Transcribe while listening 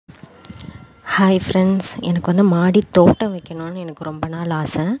Hi friends, எனக்கு வந்து மாடி தோட்டம் வைக்கணும்னு எனக்கு ரொம்ப நாள்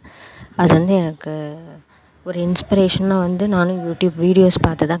ஆசை. அது வந்து எனக்கு ஒரு இன்ஸ்பிரேஷனாக வந்து நானும் யூடியூப் வீடியோஸ்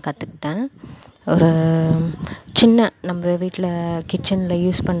பார்த்து தான் கற்றுக்கிட்டேன். ஒரு சின்ன நம்ம வீட்டில் கிச்சனில்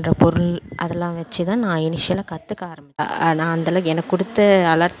யூஸ் பண்ணுற பொருள் அதெல்லாம் வச்சு தான் நான் இனிஷியலாக கற்றுக்க ஆரம்பித்தேன். நான் அந்தளவுக்கு எனக்கு கொடுத்து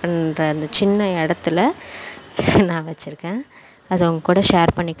அலர்ட் பண்ணுற அந்த சின்ன இடத்துல நான் வச்சுருக்கேன். அதை அவங்க கூட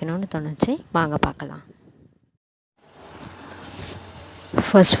ஷேர் பண்ணிக்கணும்னு தோணுச்சு. வாங்க பார்க்கலாம்.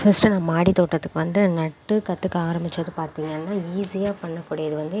 ஃபஸ்ட்டு நான் மாடி தோட்டத்துக்கு வந்து நட்டு கற்றுக்க ஆரம்பித்தது பார்த்திங்கன்னா, ஈஸியாக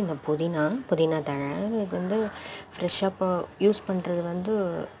பண்ணக்கூடியது வந்து இந்த புதினா தழை. இது வந்து ஃப்ரெஷ்ஷாக இப்போ யூஸ் பண்ணுறது வந்து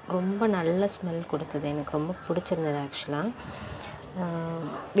ரொம்ப நல்ல ஸ்மெல் கொடுத்தது. எனக்கு ரொம்ப பிடிச்சிருந்தது ஆக்சுவலாக.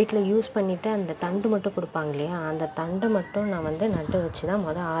 வீட்டில் யூஸ் பண்ணிவிட்டு அந்த தண்டு மட்டும் கொடுப்பாங்க இல்லையா, அந்த தண்டு மட்டும் நான் வந்து நட்டு வச்சு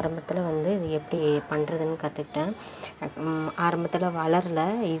தான் ஆரம்பத்தில் வந்து இது எப்படி பண்ணுறதுன்னு கற்றுக்கிட்டேன். ஆரம்பத்தில் வளரல,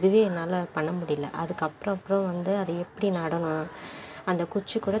 இதுவே என்னால் பண்ண முடியல. அதுக்கப்புறம் வந்து அதை எப்படி நடணும், அந்த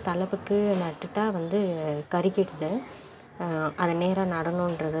குச்சி கூட தலைப்புக்கு நட்டுட்டா வந்து கருகிடுது, அதை நேராக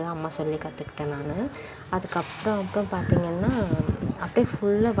நடணுன்றது அம்மா சொல்லி கற்றுக்கிட்டேன் நான். அதுக்கப்புறம் பார்த்திங்கன்னா அப்படியே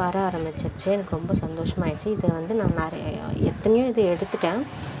ஃபுல்லாக வர ஆரம்பிச்சிருச்சு. எனக்கு ரொம்ப சந்தோஷமாயிடுச்சு. இதை வந்து நான் எத்தனையோ இது எடுத்துட்டேன்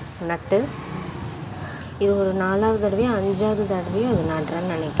நட்டு. இது ஒரு 4வது தடவையோ 5வது தடவையோ அது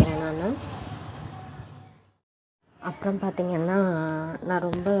நடுறேன்னு நினைக்கிறேன் நான். அப்புறம் பார்த்திங்கன்னா, நான்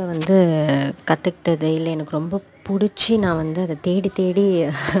ரொம்ப வந்து கற்றுக்கிட்டது இல்லை, எனக்கு ரொம்ப பிடிச்சி நான் வந்து அதை தேடி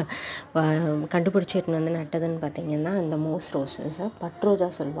கண்டுபிடிச்சி எடுத்துன்னு வந்து நட்டதுன்னு பார்த்திங்கன்னா, இந்த மோஸ் ரோஸஸ், பட்ரோஜா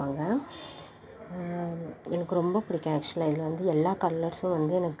சொல்லுவாங்க. எனக்கு ரொம்ப பிடிக்கும் ஆக்சுவலாக. இதில் வந்து எல்லா கலர்ஸும்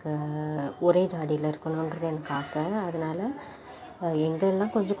வந்து எனக்கு ஒரே ஜாடியில் இருக்கணுன்றது எனக்கு ஆசை. அதனால்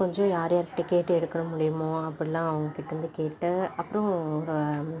எங்கெல்லாம் கொஞ்சம் யார் யார்கிட்ட கேட்டு எடுக்க முடியுமோ அப்படிலாம் அவங்கக்கிட்டேருந்து கேட்டு, அப்புறம் ஒரு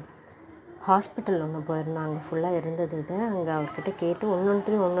ஹாஸ்பிட்டல் ஒன்று போயிருந்தோம். அங்கே ஃபுல்லாக இருந்தது. இது அங்கே அவர்கிட்ட கேட்டு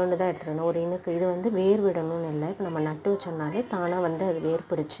ஒன்று தான் எடுத்துகிட்டு வந்தோம். எனக்கு இது வந்து வேர் விடணும்னு இல்லை, இப்போ நம்ம நட்டு வச்சோம்னாலே தானாக வந்து அது வேர்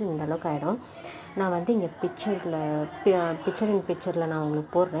பிடிச்சி இந்தளவுக்கு ஆகிடும். நான் வந்து இங்கே பிக்சரில் நான்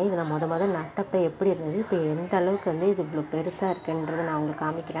உங்களுக்கு போடுறேன். இது நான் முதல் நட்டப்போ எப்படி இருந்தது, இப்போ எந்த அளவுக்கு வந்து இது இவ்வளோ பெருசாக இருக்குன்றதை நான் உங்களுக்கு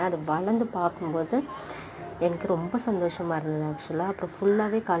காமிக்கிறேன். அது வளர்ந்து பார்க்கும்போது எனக்கு ரொம்ப சந்தோஷமாக இருந்தது ஆக்சுவலாக. அப்புறம்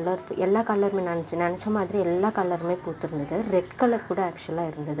ஃபுல்லாகவே எல்லா கலருமே நினச்ச மாதிரி எல்லா கலருமே பூத்துருந்தது. ரெட் கலர் கூட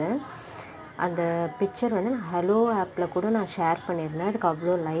ஆக்சுவலாக இருந்தது. அந்த பிக்சர் வந்து நான் ஹலோ ஆப்பில் கூட நான் ஷேர் பண்ணியிருந்தேன். அதுக்கு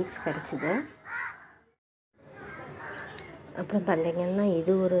அவ்வளோ லைக்ஸ் கிடச்சிது. அப்புறம் பார்த்திங்கன்னா,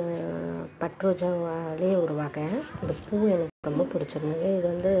 இது ஒரு பட்ரோஜாவிலே ஒரு வகை. இந்த பூ எனக்கு ரொம்ப பிடிச்சிருந்தது. இது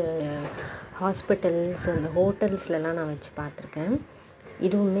வந்து ஹாஸ்பிட்டல்ஸ், அந்த ஹோட்டல்ஸ்லலாம் நான் வச்சு பார்த்துருக்கேன்.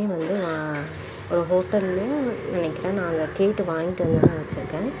 இதுவுமே வந்து ஒரு ஹோட்டல்லையும் நினைக்கிறேன், நான் அதை கேட்டு வாங்கிட்டு வந்து தான்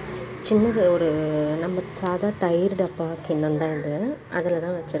வச்சுருக்கேன். சின்னது ஒரு நம்ம சாதா தயிர் டப்பா கிண்ணம் தான் இது, அதில்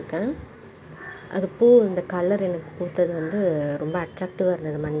தான் வச்சுருக்கேன். அது பூ இந்த கலர் எனக்கு பூத்தது வந்து ரொம்ப அட்ராக்டிவாக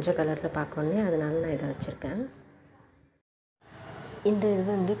இருந்தது, மஞ்சள் கலரில் பார்க்கணுன்னே. அதனால நான் இதை வச்சுருக்கேன். இந்த இது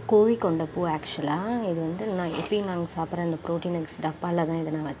வந்து கோழி கொண்ட பூ ஆக்சுவலாக. இது வந்து நான் எப்பயும் நாங்கள் சாப்பிட்ற அந்த ப்ரோட்டீன் எக்ஸ் டப்பாவில் தான்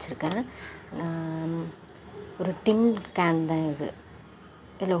இதை நான் வச்சுருக்கேன். ஒரு டின் கேன் தான் இது.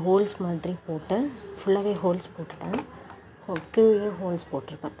 இதில் ஹோல்ஸ் மாதிரி போட்டு ஃபுல்லாகவே ஹோல்ஸ் போட்டுட்டேன். கீழே ஹோல்ஸ்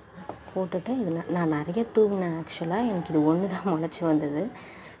போட்டுட்டு இது நான் நிறைய தூவினேன் ஆக்சுவலாக. எனக்கு இது ஒன்று தான் முளைச்சி வந்தது.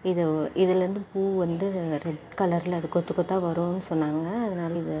 இதுலேருந்து பூ வந்து ரெட் கலரில் அது கொத்தாக வரும்னு சொன்னாங்க.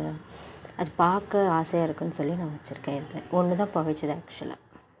 அதனால் அது பார்க்க ஆசையாக இருக்குன்னு சொல்லி நான் வச்சுருக்கேன். இதில் ஒன்று தான் பவிச்சது ஆக்சுவலாக.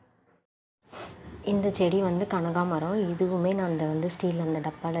 இந்த செடி வந்து கனகாமரம். இதுவுமே நான் அந்த ஸ்டீல் அந்த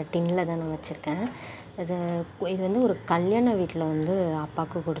டப்பாவில் டின்னில் தான் நான் வச்சுருக்கேன். இது வந்து ஒரு கல்யாண வீட்டில் வந்து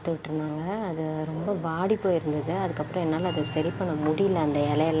அப்பாவுக்கு கொடுத்து விட்டுருந்தாங்க. அது ரொம்ப வாடி போயிருந்தது. அதுக்கப்புறம் என்னால் அதை சரி பண்ண முடியல. அந்த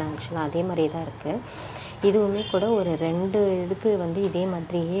இலையெல்லாம் ஆக்சுவலாக அதே மாதிரியே தான் இருக்குது. இதுவுமே கூட ஒரு 2 இதுக்கு வந்து இதே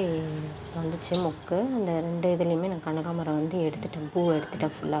மாதிரியே வந்துச்சு மொக்கு. அந்த 2 இதுலேயுமே நான் கனகாமரம் வந்து எடுத்துட்டேன், பூ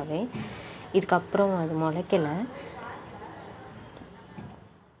எடுத்துட்டேன் ஃபுல்லாகவே. இதுக்கப்புறம் அது முளைக்கலை.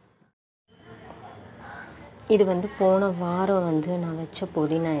 இது வந்து போன வாரம் வந்து நான் வச்ச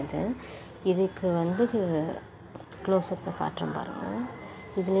புதினா. இதுக்கு வந்து க்ளோஸ்அப்பில் காட்டுறேன் பாருங்கள்.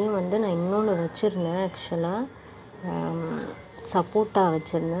 இதுலேயும் வந்து நான் இன்னொன்று வச்சுருந்தேன் ஆக்சுவலாக, சப்போட்டா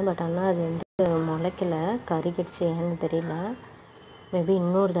வச்சுருந்தேன். பட் ஆனால் அது வந்து முளைக்கலை, கருகிடுச்சு, ஏன்னு தெரியல. மேபி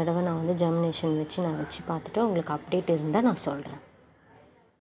இன்னொரு தடவை நான் வந்து ஜெர்மினேஷன் வச்சு பார்த்துட்டு உங்களுக்கு அப்டேட் இருந்தால் நான் சொல்கிறேன்.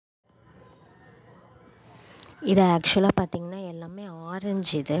 இது ஆக்சுவலாக பார்த்திங்கன்னா எல்லாமே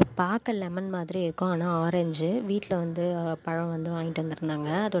ஆரஞ்சு. இது பார்க்க லெமன் மாதிரி இருக்கும், ஆனால் ஆரஞ்சு. வீட்டில் வந்து பழம் வந்து வாங்கிட்டு வந்திருந்தாங்க.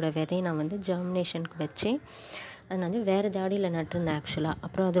 அதோட விதையை நான் வந்து ஜெர்மினேஷனுக்கு வச்சு அதை நான் வந்து வேறு ஜாடியில் நட்டிருந்தேன் ஆக்சுவலாக.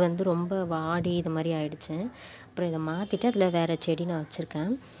 அப்புறம் அது வந்து ரொம்ப வாடி இது மாதிரி ஆகிடுச்சு. அப்புறம் இதை மாற்றிட்டு அதில் வேறு செடி நான்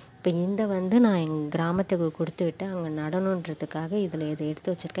வச்சுருக்கேன். இப்போ இந்த வந்து நான் எங்கள் கிராமத்துக்கு கொடுத்து விட்டு அங்கே நடணுன்றதுக்காக இதை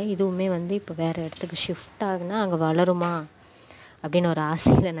எடுத்து வச்சுருக்கேன். இதுவுமே வந்து இப்போ வேறு இடத்துக்கு ஷிஃப்ட் ஆகுனா அங்கே வளருமா அப்படின்னு ஒரு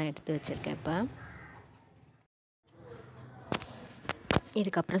ஆசையில் நான் எடுத்து வச்சுருக்கேன். இப்போ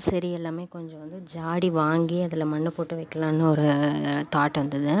இதுக்கப்புறம் சரி எல்லாமே கொஞ்சம் வந்து ஜாடி வாங்கி அதில் மண் போட்டு வைக்கலான்னு ஒரு தாட்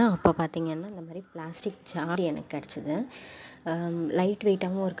வந்தது. அப்போ பார்த்திங்கன்னா இந்த மாதிரி பிளாஸ்டிக் ஜாடி எனக்கு கிடச்சிது. லைட்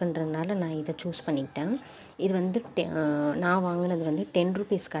வெயிட்டாகவும் இருக்குன்றதுனால நான் இதை சூஸ் பண்ணிக்கிட்டேன். இது வந்து நான் வாங்கினது வந்து 10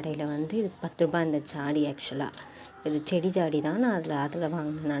 ருபீஸ் கடையில் வந்து இது 10 ரூபாய் இந்த ஜாடி. ஆக்சுவலாக இது செடி ஜாடி தான். நான் அதில்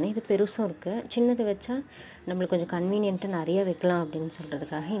வாங்கினேன். நான் இது பெருசும் இருக்குது, சின்னது வச்சா நம்மளுக்கு கொஞ்சம் கன்வீனியன்ட்டு நிறைய வைக்கலாம் அப்படின்னு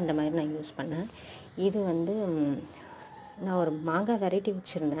சொல்கிறதுக்காக இந்த மாதிரி நான் யூஸ் பண்ணேன். இது வந்து நான் ஒரு மாங்காய் வெரைட்டி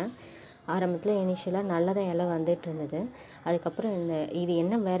வச்சுருந்தேன். ஆரம்பத்தில் இனிஷியலாக நல்லதாக இலை வந்துட்டு இருந்தது. அதுக்கப்புறம் இது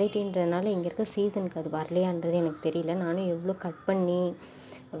என்ன வெரைட்டின்றதுனால இங்கே இருக்க சீசனுக்கு அது வரலையான்றது எனக்கு தெரியல. நானும் எவ்வளோ கட் பண்ணி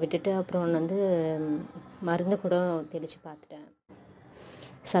விட்டுட்டு அப்புறம் வந்து மருந்து கூட தெளித்து பார்த்துட்டேன்.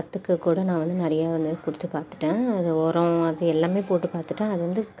 சத்துக்கு கூட நான் வந்து நிறையா வந்து கொடுத்து பார்த்துட்டேன். அது உரம் அது எல்லாமே போட்டு பார்த்துட்டேன். அது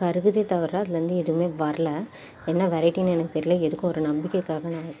வந்து கருகுதே தவிர அதுலேருந்து எதுவுமே வரல. என்ன வெரைட்டின்னு எனக்கு தெரியல. எதுக்கும் ஒரு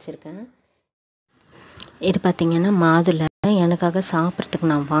நம்பிக்கைக்காக நான் வச்சுருக்கேன். இது பார்த்திங்கன்னா மாதுளை எனக்காக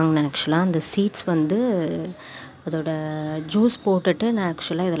சாப்பிட்றதுக்கு நான் வாங்கினேன். ஆக்சுவலாக அந்த சீட்ஸ் வந்து அதோட ஜூஸ் போட்டுட்டு நான்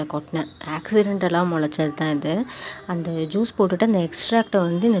ஆக்சுவலாக இதில் கொட்டினேன். ஆக்சிடென்டெல்லாம் முளைச்சது தான் இது. அந்த ஜூஸ் போட்டுட்டு அந்த எக்ஸ்ட்ராக்டை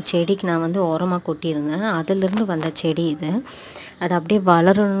வந்து இந்த செடிக்கு நான் வந்து உரமாக கொட்டியிருந்தேன். அதிலிருந்து வந்த செடி இது. அது அப்படியே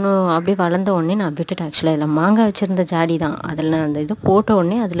அப்படியே வளர்ந்த உடனே நான் விட்டுட்டேன். ஆக்சுவலாக இதில் மாங்காய் வச்சுருந்த ஜாடி தான். அதில் நான் அந்த இது போட்ட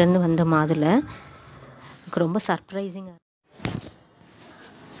உடனே அதுலேருந்து வந்த மாதுளை எனக்கு ரொம்ப சர்ப்ரைசிங்காக.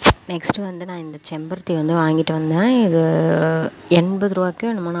 நெக்ஸ்ட்டு வந்து நான் இந்த செம்பருத்தி வந்து வாங்கிட்டு வந்தேன். இது 80 ரூபாய்க்கோ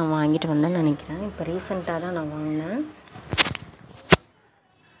என்னமோ நான் வாங்கிட்டு வந்தேன்னு நினைக்கிறேன். இப்போ ரீசெண்டாக தான் நான் வாங்கினேன்.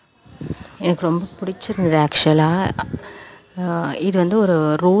 எனக்கு ரொம்ப பிடிச்சிருந்தது ஆக்சுவலாக. இது வந்து ஒரு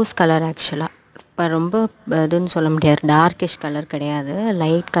ரோஸ் கலர். ஆக்சுவலாக இப்போ ரொம்ப இதுன்னு சொல்ல முடியாது, டார்க்கிஷ் கலர் கிடையாது,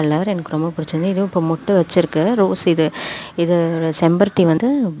 லைட் கலர். எனக்கு ரொம்ப பிடிச்சிருந்து. இதுவும் இப்போ முட்டை வச்சுருக்கு ரோஸ். இது செம்பருத்தி வந்து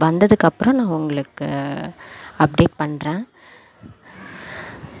வந்ததுக்கப்புறம் நான் உங்களுக்கு அப்டேட் பண்ணுறேன்.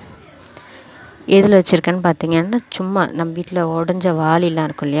 எதில் வச்சுருக்கேன்னு பார்த்தீங்கன்னா சும்மா நம்ம வீட்டில் உடஞ்ச வாளிலாம்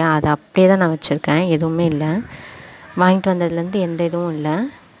இருக்கும் இல்லையா, அதை அப்படியே தான் நான் வச்சுருக்கேன். எதுவுமே இல்லை, வாங்கிட்டு வந்ததுலேருந்து எந்த இதுவும் இல்லை,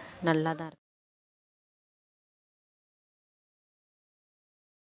 நல்லா தான் இருக்குது.